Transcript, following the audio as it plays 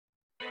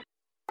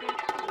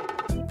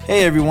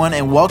Hey everyone,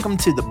 and welcome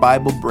to the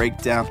Bible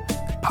Breakdown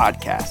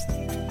Podcast.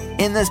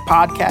 In this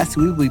podcast,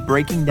 we will be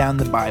breaking down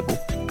the Bible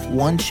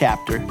one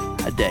chapter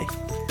a day.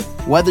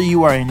 Whether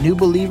you are a new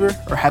believer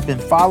or have been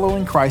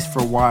following Christ for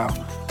a while,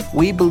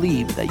 we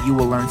believe that you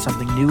will learn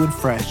something new and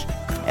fresh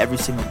every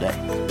single day.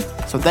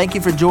 So thank you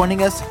for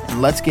joining us,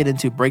 and let's get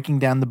into breaking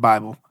down the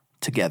Bible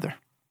together.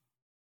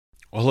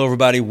 Well, hello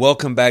everybody.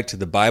 Welcome back to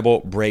the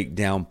Bible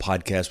Breakdown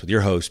Podcast with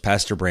your host,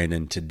 Pastor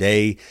Brandon.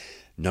 Today,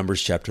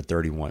 Numbers chapter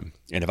 31.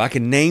 And if I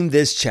could name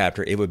this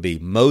chapter, it would be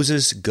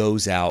Moses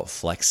Goes Out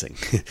Flexing.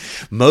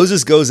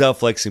 Moses goes out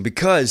flexing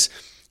because,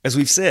 as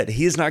we've said,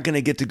 he is not going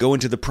to get to go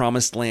into the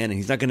promised land, and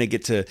he's not going to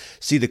get to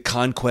see the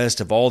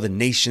conquest of all the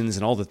nations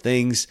and all the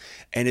things.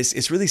 And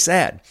it's really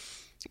sad.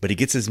 But he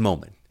gets his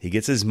moment. He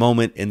gets his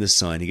moment in the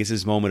sun. He gets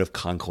his moment of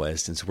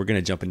conquest. And so we're going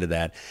to jump into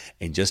that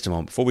in just a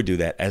moment. Before we do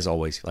that, as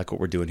always, if you like what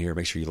we're doing here,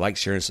 make sure you like,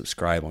 share, and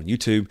subscribe on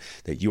YouTube,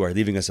 that you are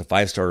leaving us a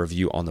 5-star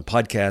review on the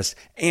podcast.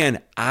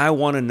 And I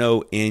want to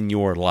know in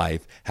your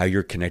life how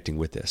you're connecting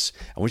with this.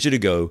 I want you to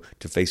go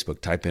to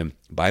Facebook, type in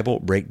Bible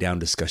Breakdown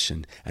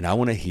Discussion, and I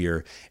want to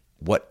hear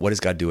what is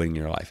God doing in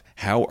your life?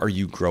 How are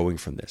you growing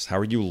from this? How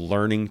are you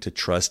learning to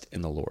trust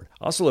in the Lord?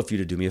 I also love for you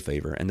to do me a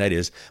favor, and that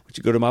is, would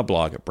you go to my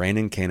blog at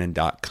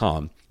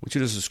brandoncannon.com. I want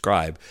you to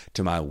subscribe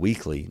to my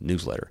weekly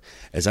newsletter.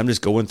 As I'm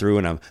just going through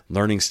and I'm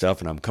learning stuff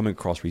and I'm coming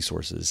across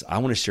resources, I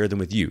want to share them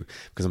with you,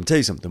 because I'm going to tell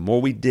you something, the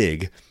more we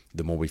dig,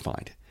 the more we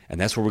find.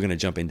 And that's where we're going to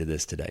jump into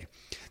this today.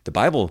 The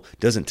Bible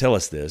doesn't tell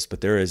us this,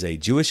 but there is a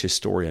Jewish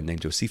historian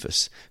named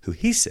Josephus who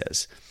he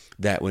says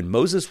that when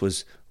Moses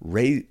was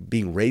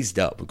being raised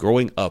up,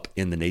 growing up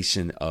in the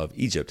nation of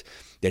Egypt,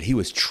 that he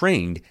was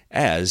trained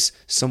as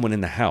someone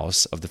in the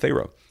house of the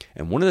Pharaoh.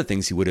 And one of the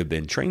things he would have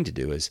been trained to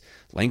do is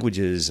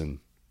languages and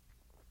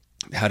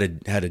how to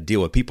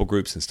deal with people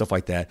groups and stuff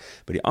like that.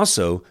 But he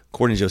also,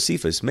 according to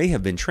Josephus, may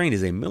have been trained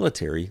as a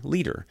military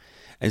leader.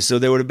 And so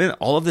there would have been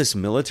all of this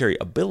military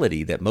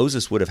ability that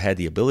Moses would have had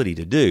the ability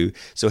to do.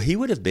 So he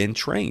would have been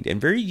trained, and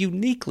very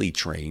uniquely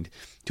trained,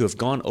 to have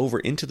gone over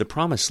into the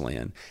promised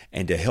land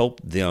and to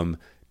help them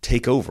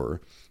take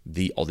over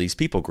all these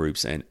people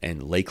groups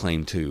and lay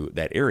claim to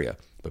that area.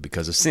 But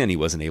because of sin, he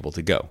wasn't able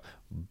to go.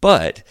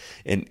 But,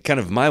 and kind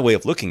of my way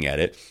of looking at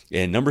it,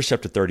 in Numbers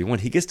chapter 31,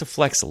 he gets to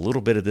flex a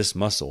little bit of this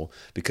muscle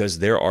because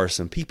there are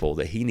some people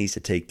that he needs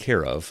to take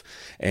care of,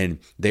 and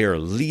they are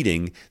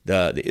leading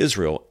the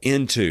Israel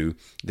into,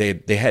 they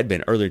had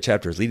been earlier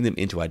chapters, leading them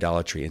into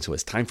idolatry, and so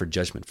it's time for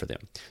judgment for them.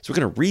 So we're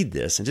going to read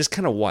this and just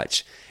kind of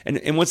watch. And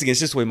once again, it's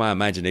just the way my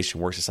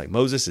imagination works. It's like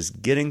Moses is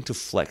getting to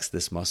flex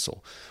this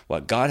muscle.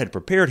 What God had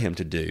prepared him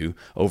to do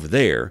over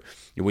there,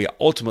 we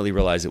ultimately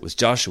realized it was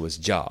Joshua's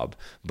job,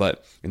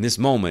 but in this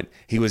moment,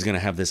 he was going to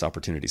have this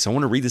opportunity. So I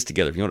want to read this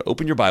together. If you want to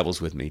open your Bibles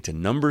with me to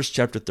Numbers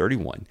chapter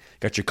 31,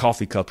 got your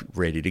coffee cup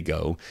ready to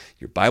go,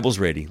 your Bible's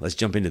ready, let's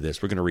jump into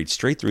this. We're going to read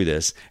straight through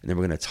this, and then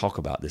we're going to talk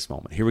about this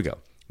moment. Here we go.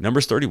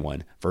 Numbers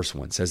 31, verse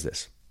 1 says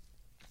this.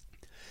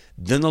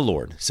 Then the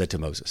Lord said to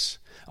Moses,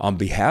 on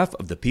behalf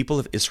of the people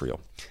of Israel,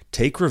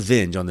 take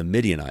revenge on the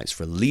Midianites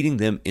for leading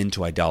them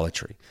into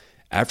idolatry.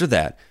 After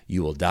that,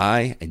 you will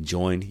die and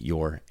join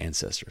your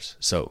ancestors.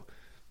 So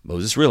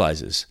Moses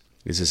realizes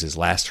this is his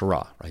last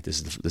hurrah, right?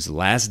 This is the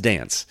last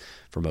dance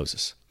for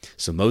Moses.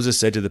 So Moses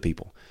said to the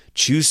people,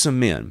 choose some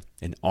men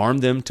and arm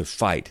them to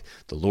fight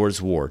the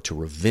Lord's war to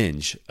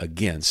revenge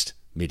against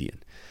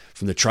Midian.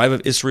 From the tribe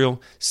of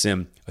Israel,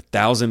 send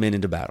 1,000 men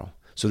into battle.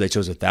 So they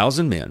chose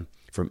 1,000 men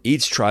from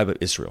each tribe of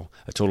Israel,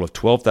 a total of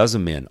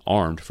 12,000 men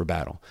armed for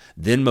battle.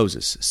 Then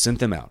Moses sent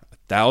them out,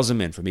 1,000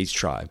 men from each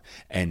tribe,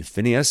 and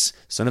Phinehas,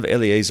 son of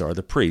Eleazar,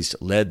 the priest,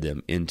 led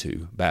them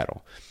into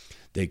battle.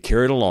 They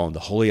carried along the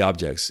holy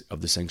objects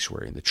of the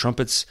sanctuary and the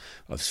trumpets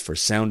for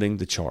sounding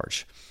the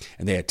charge.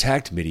 And they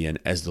attacked Midian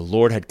as the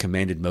Lord had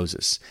commanded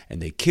Moses,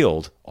 and they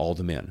killed all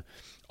the men.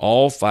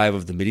 All 5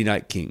 of the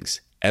Midianite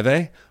kings,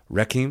 Evi,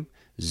 Rekem,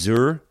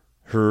 Zur,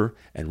 Hur,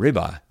 and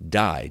Ribah,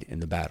 died in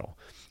the battle.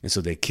 And so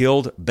they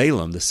killed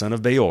Balaam, the son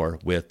of Beor,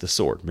 with the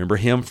sword. Remember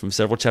him from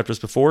several chapters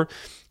before?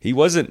 He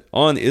wasn't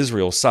on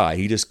Israel's side.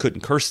 He just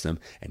couldn't curse them.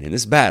 And in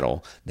this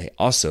battle, they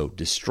also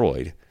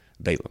destroyed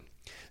Balaam.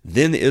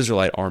 Then the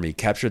Israelite army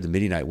captured the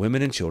Midianite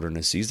women and children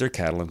and seized their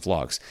cattle and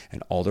flocks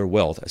and all their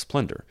wealth as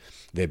plunder.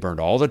 They burned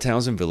all the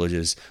towns and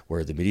villages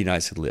where the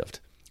Midianites had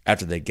lived.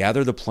 After they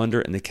gathered the plunder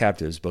and the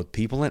captives, both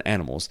people and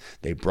animals,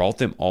 they brought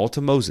them all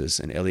to Moses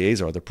and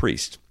Eleazar the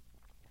priest,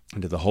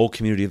 and to the whole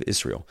community of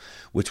Israel,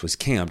 which was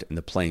camped in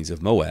the plains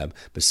of Moab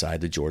beside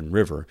the Jordan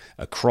River,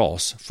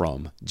 across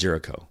from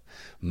Jericho.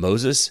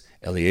 Moses,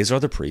 Eleazar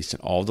the priest,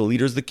 and all the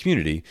leaders of the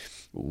community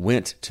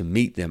went to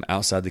meet them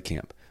outside the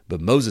camp. But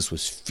Moses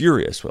was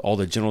furious with all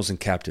the generals and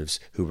captives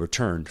who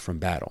returned from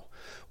battle.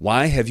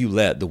 Why have you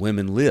let the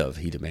women live?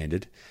 He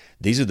demanded.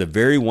 These are the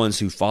very ones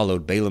who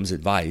followed Balaam's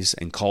advice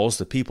and caused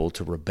the people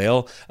to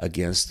rebel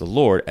against the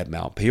Lord at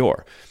Mount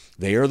Peor.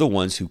 They are the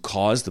ones who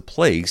caused the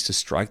plagues to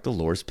strike the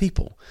Lord's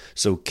people.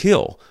 So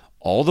kill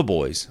all the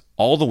boys,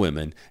 all the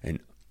women, and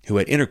who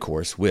had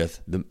intercourse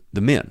with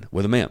a man.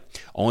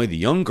 Only the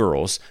young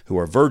girls who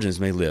are virgins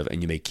may live,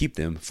 and you may keep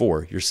them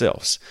for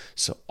yourselves.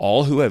 So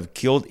all who have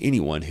killed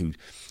anyone who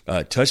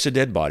touched a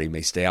dead body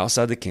may stay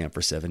outside the camp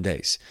for 7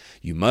 days.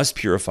 You must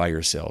purify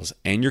yourselves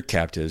and your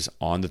captives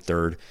on the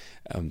third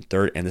and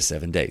the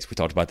 7 days. We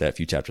talked about that a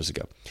few chapters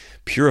ago.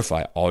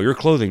 Purify all your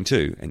clothing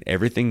too, and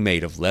everything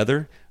made of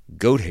leather,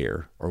 goat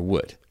hair, or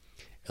wood.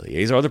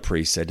 Eleazar the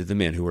priest said to the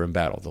men who were in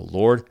battle, the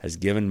Lord has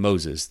given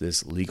Moses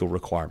this legal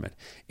requirement.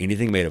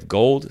 Anything made of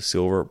gold,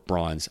 silver,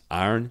 bronze,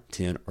 iron,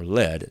 tin, or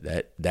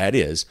lead, that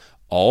is,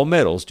 all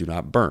metals do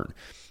not burn.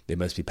 They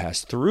must be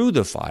passed through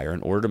the fire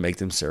in order to make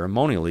them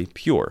ceremonially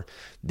pure.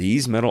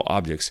 These metal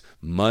objects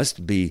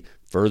must be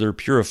further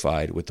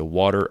purified with the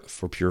water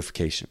for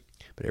purification.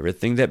 But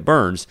everything that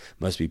burns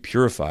must be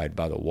purified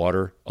by the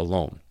water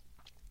alone.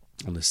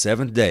 On the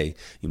 7th day,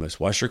 you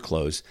must wash your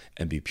clothes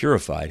and be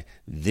purified.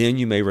 Then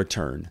you may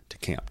return to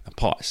camp. Now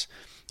pause.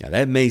 Now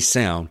that may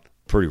sound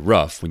pretty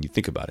rough when you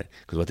think about it,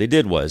 because what they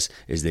did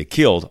is they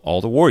killed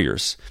all the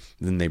warriors.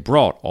 Then they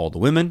brought all the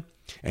women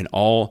and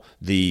all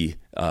the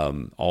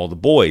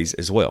boys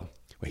as well.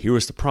 Well, here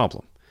was the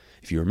problem.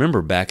 If you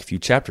remember back a few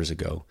chapters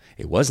ago,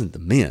 it wasn't the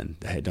men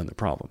that had done the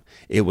problem.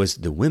 It was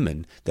the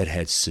women that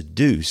had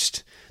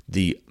seduced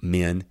the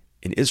men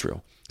in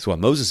Israel. So what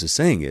Moses is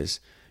saying is,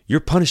 you're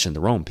punishing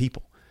the wrong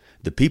people.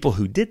 The people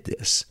who did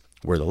this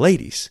were the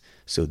ladies,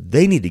 so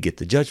they need to get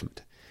the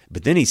judgment.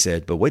 But then he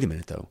said, but wait a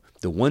minute though,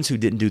 the ones who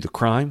didn't do the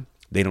crime,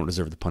 they don't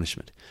deserve the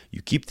punishment.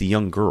 You keep the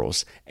young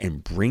girls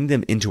and bring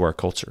them into our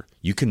culture.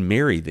 You can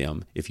marry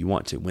them if you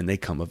want to when they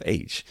come of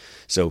age.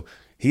 So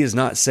he is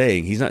not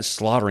saying, he's not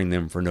slaughtering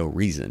them for no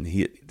reason.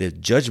 The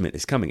judgment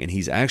is coming, and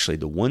he's actually,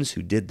 the ones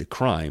who did the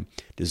crime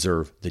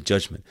deserve the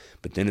judgment.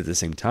 But then at the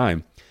same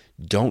time,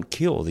 don't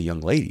kill the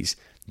young ladies.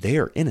 They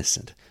are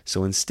innocent.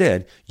 So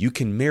instead, you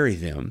can marry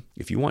them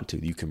if you want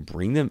to. You can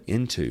bring them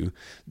into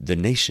the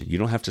nation. You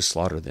don't have to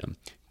slaughter them.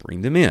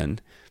 Bring them in,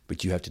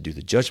 but you have to do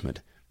the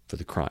judgment for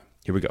the crime.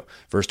 Here we go.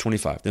 Verse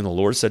 25. Then the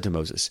Lord said to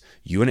Moses,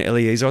 you and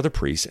Eleazar the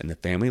priest and the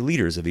family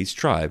leaders of each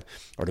tribe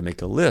are to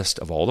make a list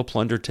of all the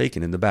plunder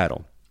taken in the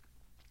battle,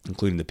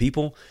 including the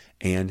people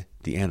and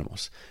the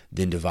animals.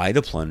 Then divide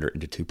the plunder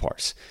into 2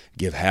 parts.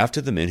 Give half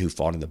to the men who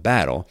fought in the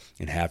battle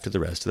and half to the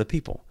rest of the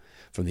people.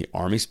 From the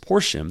army's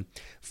portion,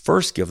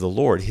 first give the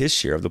Lord his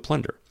share of the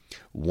plunder,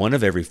 1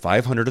 of every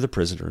 500 of the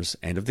prisoners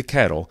and of the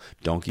cattle,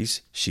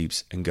 donkeys, sheep,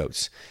 and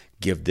goats.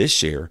 Give this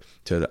share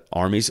to the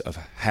armies of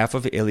half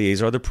of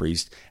Eleazar the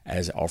priest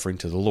as offering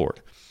to the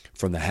Lord.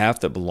 From the half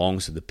that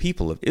belongs to the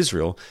people of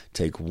Israel,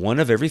 take 1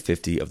 of every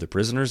 50 of the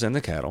prisoners and the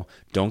cattle,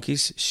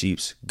 donkeys, sheep,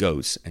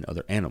 goats, and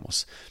other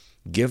animals.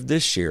 Give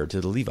this share to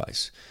the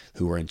Levites,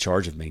 who are in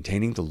charge of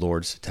maintaining the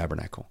Lord's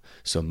tabernacle.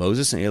 So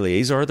Moses and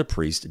Eleazar the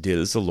priest did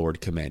as the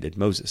Lord commanded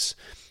Moses.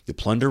 The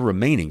plunder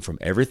remaining from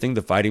everything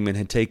the fighting men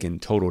had taken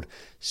totaled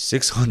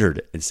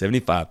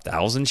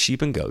 675,000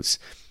 sheep and goats,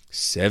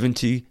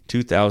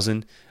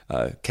 72,000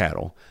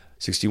 cattle,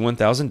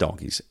 61,000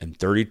 donkeys, and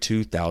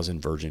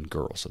 32,000 virgin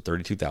girls, so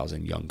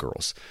 32,000 young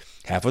girls.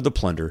 Half of the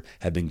plunder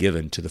had been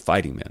given to the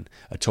fighting men,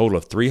 a total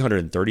of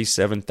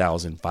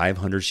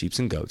 337,500 sheep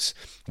and goats,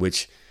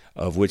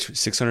 of which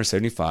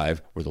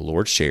 675 were the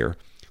Lord's share,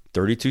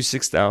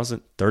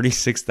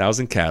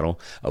 36,000 cattle,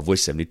 of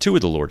which 72 were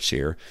the Lord's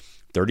share,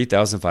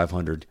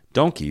 30,500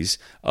 donkeys,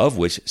 of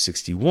which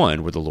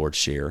 61 were the Lord's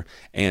share,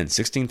 and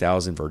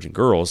 16,000 virgin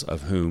girls,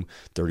 of whom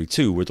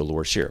 32 were the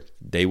Lord's share.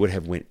 They would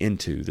have went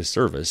into the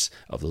service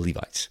of the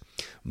Levites.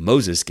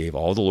 Moses gave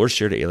all the Lord's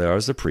share to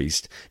Eleazar the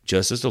priest,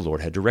 just as the Lord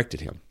had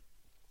directed him.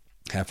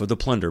 Half of the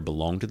plunder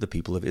belonged to the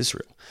people of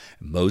Israel.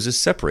 Moses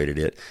separated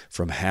it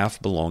from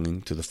half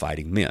belonging to the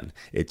fighting men.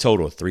 It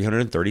totaled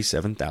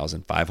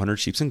 337,500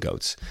 sheep and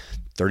goats,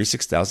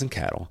 36,000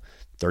 cattle,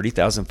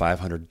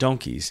 30,500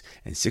 donkeys,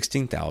 and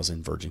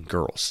 16,000 virgin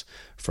girls.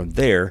 From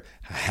there,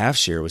 a half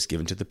share was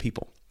given to the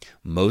people.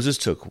 Moses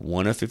took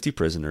 1 of 50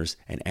 prisoners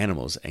and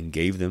animals and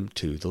gave them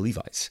to the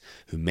Levites,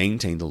 who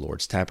maintained the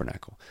Lord's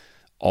tabernacle.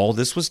 All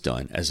this was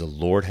done as the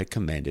Lord had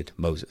commanded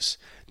Moses.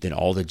 Then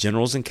all the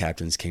generals and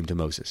captains came to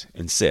Moses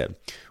and said,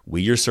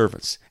 we, your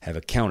servants, have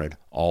accounted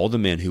all the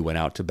men who went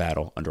out to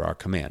battle under our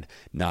command.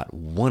 Not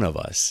one of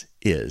us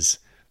is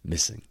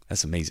missing.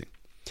 That's amazing.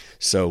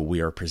 So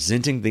we are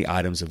presenting the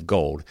items of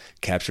gold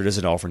captured as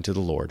an offering to the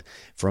Lord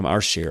from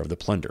our share of the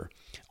plunder: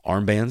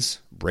 armbands,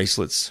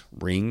 bracelets,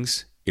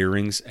 rings,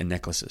 earrings, and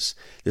necklaces.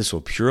 This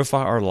will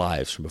purify our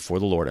lives from before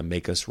the Lord and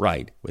make us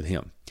right with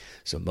him.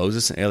 So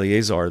Moses and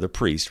Eleazar the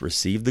priest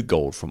received the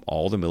gold from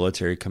all the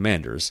military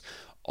commanders,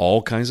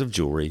 all kinds of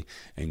jewelry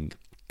and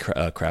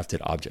crafted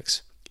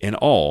objects. In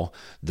all,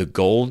 the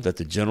gold that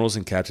the generals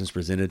and captains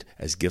presented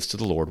as gifts to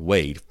the Lord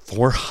weighed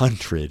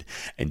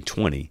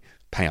 420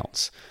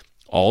 pounds.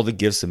 All the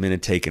gifts the men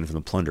had taken from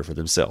the plunder for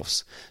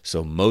themselves.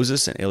 So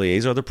Moses and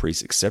Eleazar the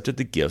priest accepted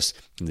the gifts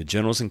from the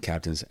generals and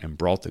captains and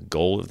brought the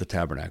gold of the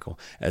tabernacle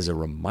as a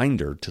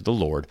reminder to the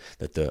Lord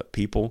that the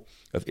people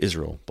of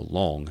Israel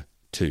belong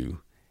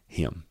to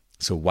him.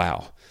 So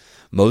wow,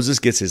 Moses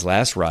gets his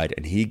last ride,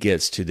 and he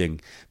gets to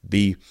then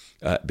be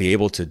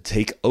able to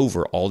take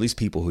over all these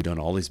people who've done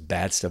all this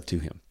bad stuff to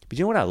him. But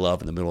you know what I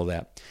love in the middle of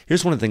that?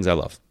 Here's one of the things I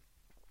love.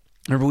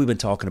 Remember, we've been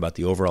talking about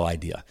the overall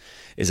idea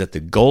is that the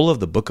goal of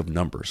the book of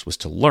Numbers was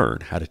to learn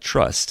how to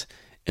trust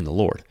in the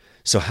Lord.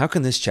 So how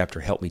can this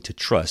chapter help me to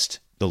trust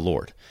the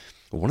Lord?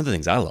 Well, one of the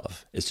things I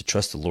love is to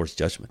trust the Lord's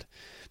judgment,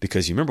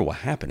 because you remember what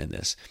happened in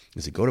this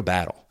is they go to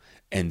battle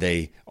and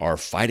they are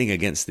fighting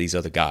against these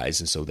other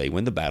guys. And so they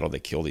win the battle, they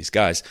kill these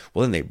guys.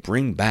 Well, then they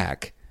bring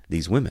back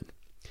these women.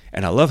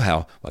 And I love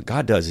how what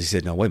God does is he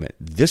said, no, wait a minute,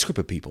 this group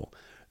of people,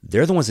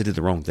 they're the ones that did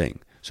the wrong thing.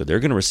 So they're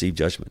going to receive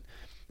judgment.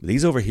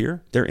 These over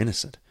here, they're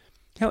innocent.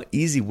 How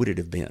easy would it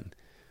have been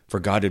for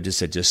God to have just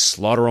said, just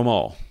slaughter them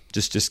all,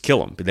 just kill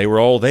them? But they were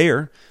all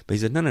there. But he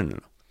said, no.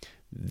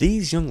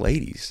 These young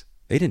ladies,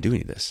 they didn't do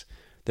any of this.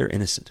 They're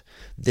innocent.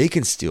 They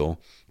can still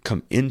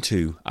come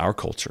into our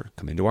culture,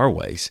 come into our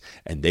ways,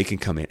 and they can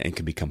come in and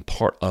can become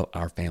part of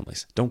our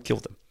families. Don't kill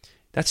them.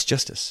 That's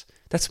justice.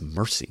 That's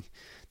mercy.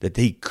 That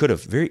he could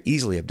have very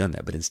easily have done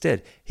that, but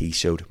instead he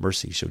showed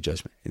mercy, he showed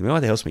judgment. And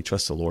what helps me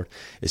trust the Lord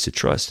is to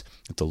trust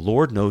that the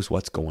Lord knows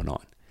what's going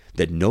on,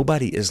 that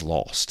nobody is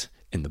lost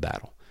in the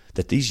battle,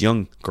 that these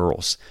young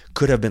girls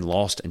could have been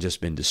lost and just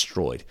been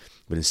destroyed,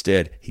 but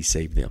instead he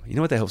saved them. You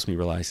know what that helps me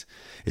realize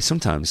is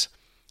sometimes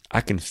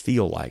I can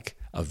feel like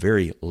a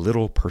very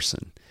little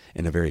person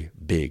in a very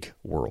big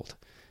world.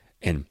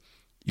 And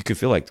you can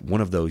feel like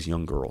one of those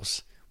young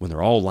girls when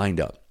they're all lined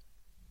up,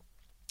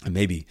 and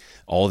maybe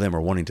all of them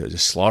are wanting to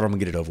just slaughter them and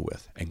get it over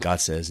with. And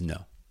God says,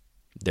 no,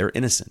 they're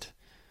innocent.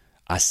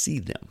 I see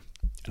them,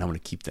 and I'm going to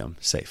keep them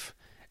safe.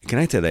 And can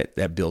I tell you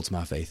that builds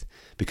my faith?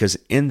 Because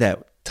in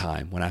that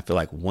time when I feel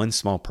like one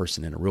small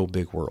person in a real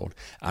big world,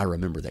 I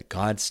remember that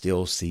God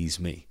still sees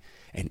me.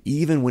 And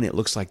even when it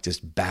looks like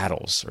just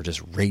battles are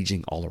just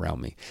raging all around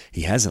me,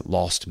 he hasn't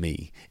lost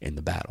me in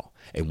the battle.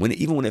 And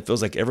even when it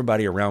feels like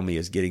everybody around me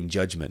is getting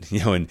judgment,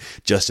 and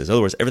justice, in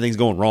other words, everything's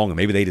going wrong and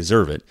maybe they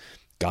deserve it,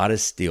 God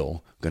is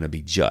still going to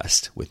be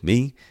just with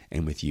me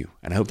and with you.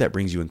 And I hope that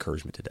brings you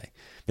encouragement today.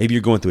 Maybe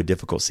you're going through a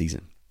difficult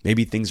season.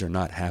 Maybe things are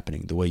not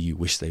happening the way you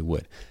wish they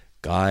would.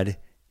 God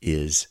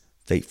is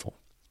faithful.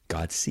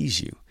 God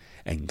sees you,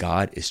 and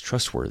God is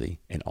trustworthy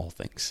in all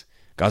things.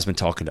 God's been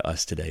talking to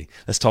us today.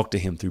 Let's talk to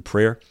him through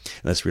prayer,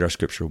 and let's read our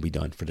scripture. We'll be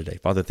done for today.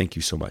 Father, thank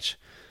you so much.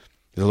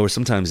 Lord,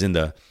 sometimes in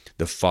the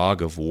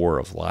fog of war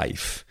of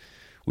life,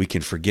 we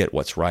can forget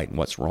what's right and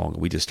what's wrong.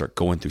 We just start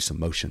going through some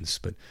motions.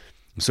 But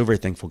I'm so very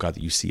thankful, God,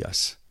 that you see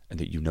us and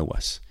that you know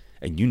us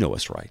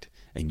right,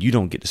 and you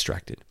don't get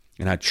distracted.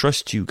 And I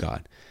trust you,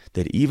 God,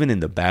 that even in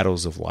the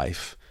battles of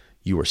life,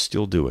 you are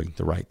still doing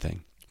the right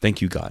thing.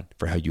 Thank you, God,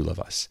 for how you love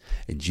us.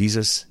 In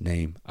Jesus'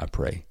 name I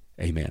pray.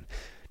 Amen.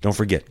 Don't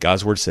forget,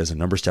 God's word says in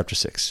Numbers chapter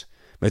 6,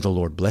 may the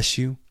Lord bless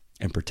you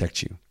and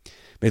protect you.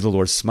 May the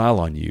Lord smile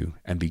on you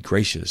and be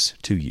gracious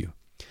to you.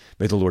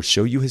 May the Lord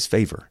show you his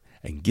favor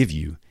and give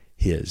you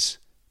his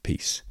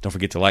peace. Don't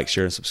forget to like,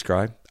 share, and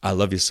subscribe. I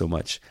love you so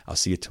much. I'll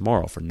see you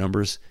tomorrow for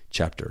Numbers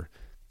chapter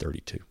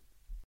 32.